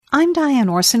I'm Diane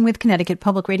Orson with Connecticut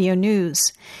Public Radio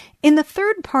News. In the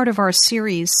third part of our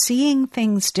series, Seeing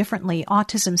Things Differently,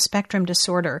 Autism Spectrum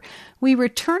Disorder, we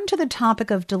return to the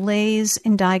topic of delays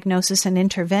in diagnosis and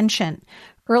intervention.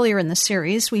 Earlier in the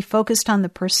series, we focused on the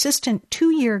persistent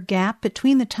 2-year gap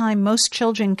between the time most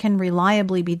children can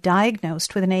reliably be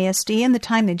diagnosed with an ASD and the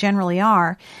time they generally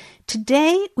are.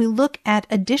 Today, we look at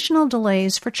additional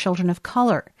delays for children of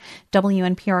color.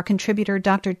 WNPR contributor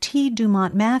Dr. T.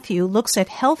 Dumont Matthew looks at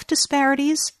health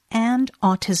disparities and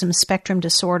autism spectrum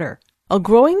disorder. A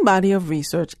growing body of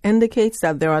research indicates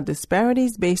that there are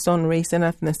disparities based on race and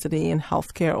ethnicity in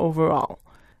healthcare overall.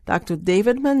 Dr.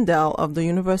 David Mandel of the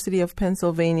University of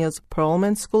Pennsylvania's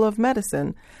Perelman School of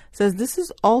Medicine says this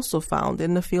is also found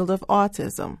in the field of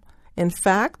autism. In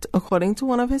fact, according to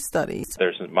one of his studies,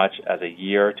 there's as much as a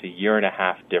year to year and a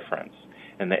half difference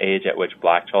in the age at which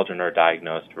black children are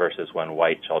diagnosed versus when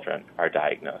white children are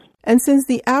diagnosed. And since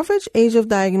the average age of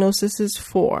diagnosis is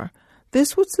 4,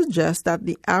 this would suggest that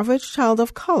the average child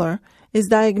of color is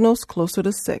diagnosed closer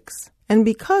to 6. And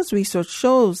because research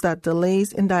shows that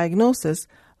delays in diagnosis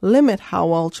limit how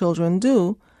well children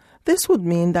do, this would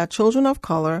mean that children of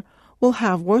color will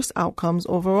have worse outcomes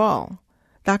overall.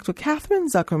 Dr. Catherine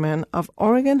Zuckerman of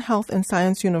Oregon Health and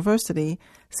Science University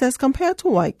says compared to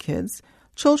white kids,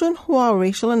 children who are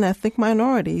racial and ethnic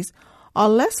minorities are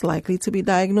less likely to be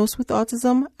diagnosed with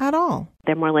autism at all.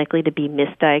 They're more likely to be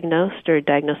misdiagnosed or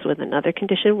diagnosed with another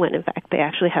condition when, in fact, they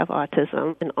actually have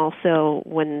autism. And also,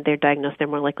 when they're diagnosed, they're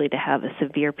more likely to have a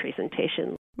severe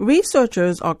presentation.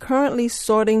 Researchers are currently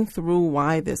sorting through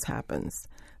why this happens.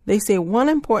 They say one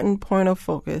important point of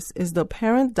focus is the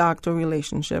parent-doctor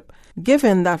relationship,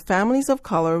 given that families of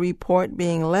color report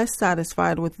being less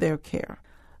satisfied with their care.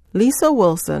 Lisa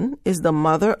Wilson is the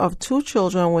mother of 2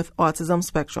 children with autism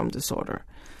spectrum disorder.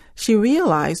 She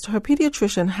realized her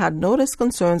pediatrician had noticed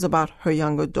concerns about her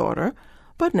younger daughter,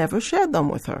 but never shared them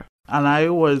with her. And I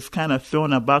was kind of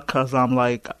thrown aback because I'm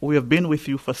like, we have been with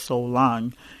you for so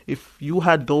long. If you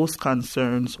had those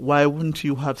concerns, why wouldn't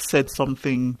you have said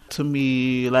something to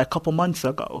me like a couple months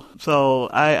ago? So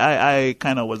I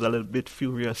kind of was a little bit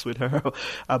furious with her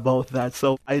about that.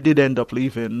 So I did end up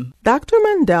leaving. Dr.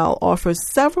 Mandel offers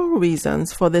several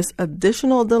reasons for this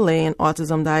additional delay in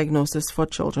autism diagnosis for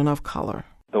children of color.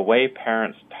 The way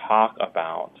parents talk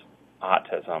about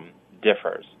autism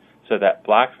differs, so that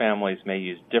black families may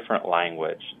use different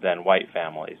language than white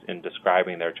families in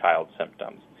describing their child's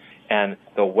symptoms. And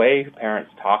the way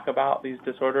parents talk about these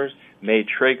disorders may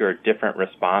trigger different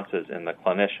responses in the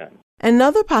clinician.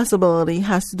 Another possibility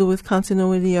has to do with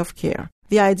continuity of care.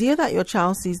 The idea that your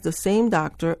child sees the same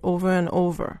doctor over and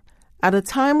over. At a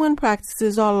time when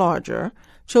practices are larger,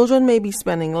 children may be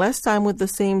spending less time with the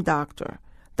same doctor.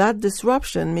 That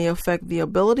disruption may affect the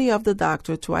ability of the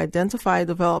doctor to identify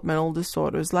developmental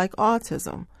disorders like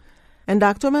autism. And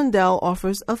Dr. Mandel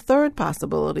offers a third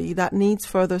possibility that needs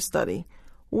further study.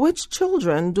 Which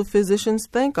children do physicians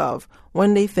think of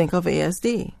when they think of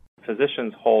ASD?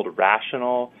 Physicians hold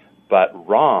rational but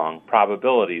wrong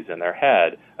probabilities in their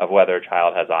head of whether a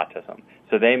child has autism.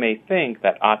 So they may think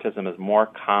that autism is more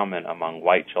common among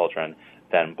white children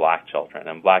than black children,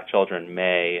 and black children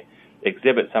may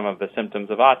exhibit some of the symptoms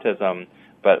of autism,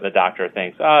 but the doctor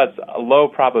thinks, it's a low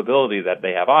probability that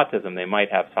they have autism, they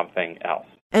might have something else.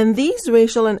 And these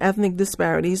racial and ethnic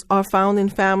disparities are found in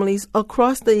families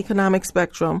across the economic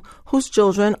spectrum whose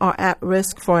children are at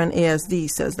risk for an ASD,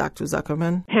 says Dr.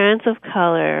 Zuckerman. Parents of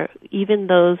color, even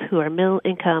those who are middle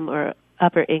income or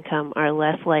upper income, are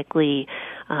less likely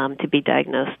to be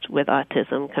diagnosed with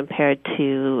autism compared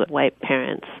to white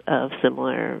parents of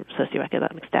similar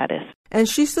socioeconomic status. And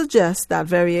she suggests that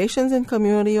variations in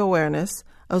community awareness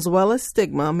as well as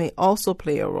stigma may also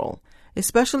play a role,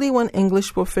 especially when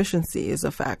English proficiency is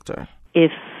a factor.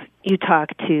 If you talk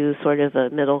to sort of a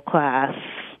middle-class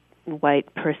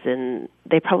white person,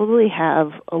 they probably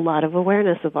have a lot of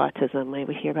awareness of autism.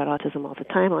 We hear about autism all the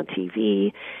time on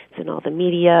TV, it's in all the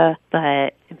media,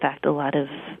 but in fact a lot of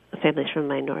families from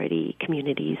minority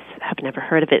communities have never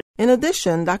heard of it. In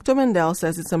addition, Dr. Mandel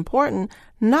says it's important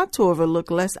not to overlook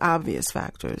less obvious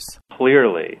factors.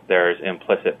 Clearly, there's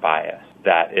implicit bias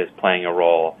that is playing a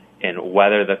role in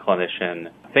whether the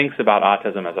clinician thinks about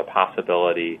autism as a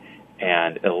possibility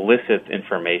and elicits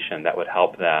information that would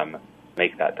help them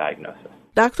make that diagnosis.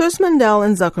 Doctors Mandel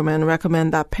and Zuckerman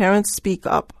recommend that parents speak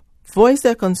up, voice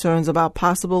their concerns about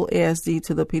possible ASD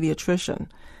to the pediatrician.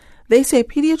 They say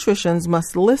pediatricians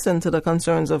must listen to the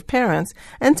concerns of parents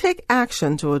and take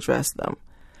action to address them.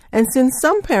 And since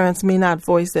some parents may not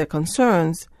voice their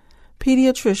concerns,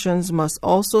 pediatricians must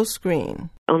also screen.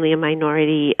 Only a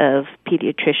minority of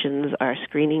pediatricians are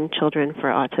screening children for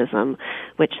autism,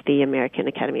 which the American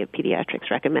Academy of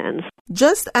Pediatrics recommends.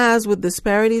 Just as with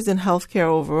disparities in healthcare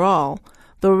overall,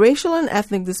 the racial and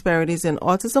ethnic disparities in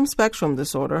autism spectrum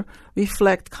disorder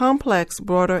reflect complex,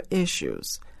 broader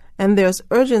issues, and there's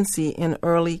urgency in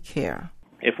early care.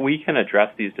 If we can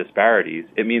address these disparities,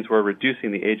 it means we're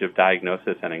reducing the age of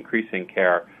diagnosis and increasing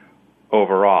care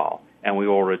overall, and we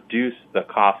will reduce the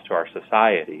cost to our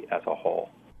society as a whole.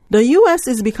 The U.S.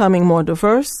 is becoming more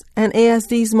diverse and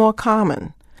ASDs more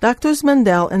common. Doctors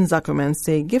Mendel and Zuckerman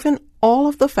say given all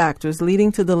of the factors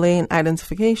leading to delay in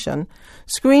identification,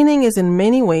 screening is in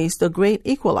many ways the great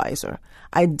equalizer,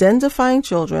 identifying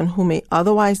children who may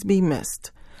otherwise be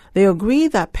missed. They agree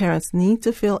that parents need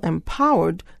to feel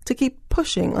empowered to keep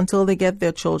pushing until they get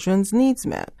their children's needs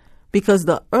met, because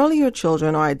the earlier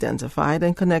children are identified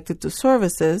and connected to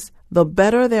services, the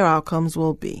better their outcomes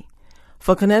will be.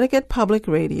 For Connecticut Public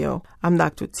Radio, I'm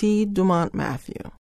Dr. T. Dumont Matthew.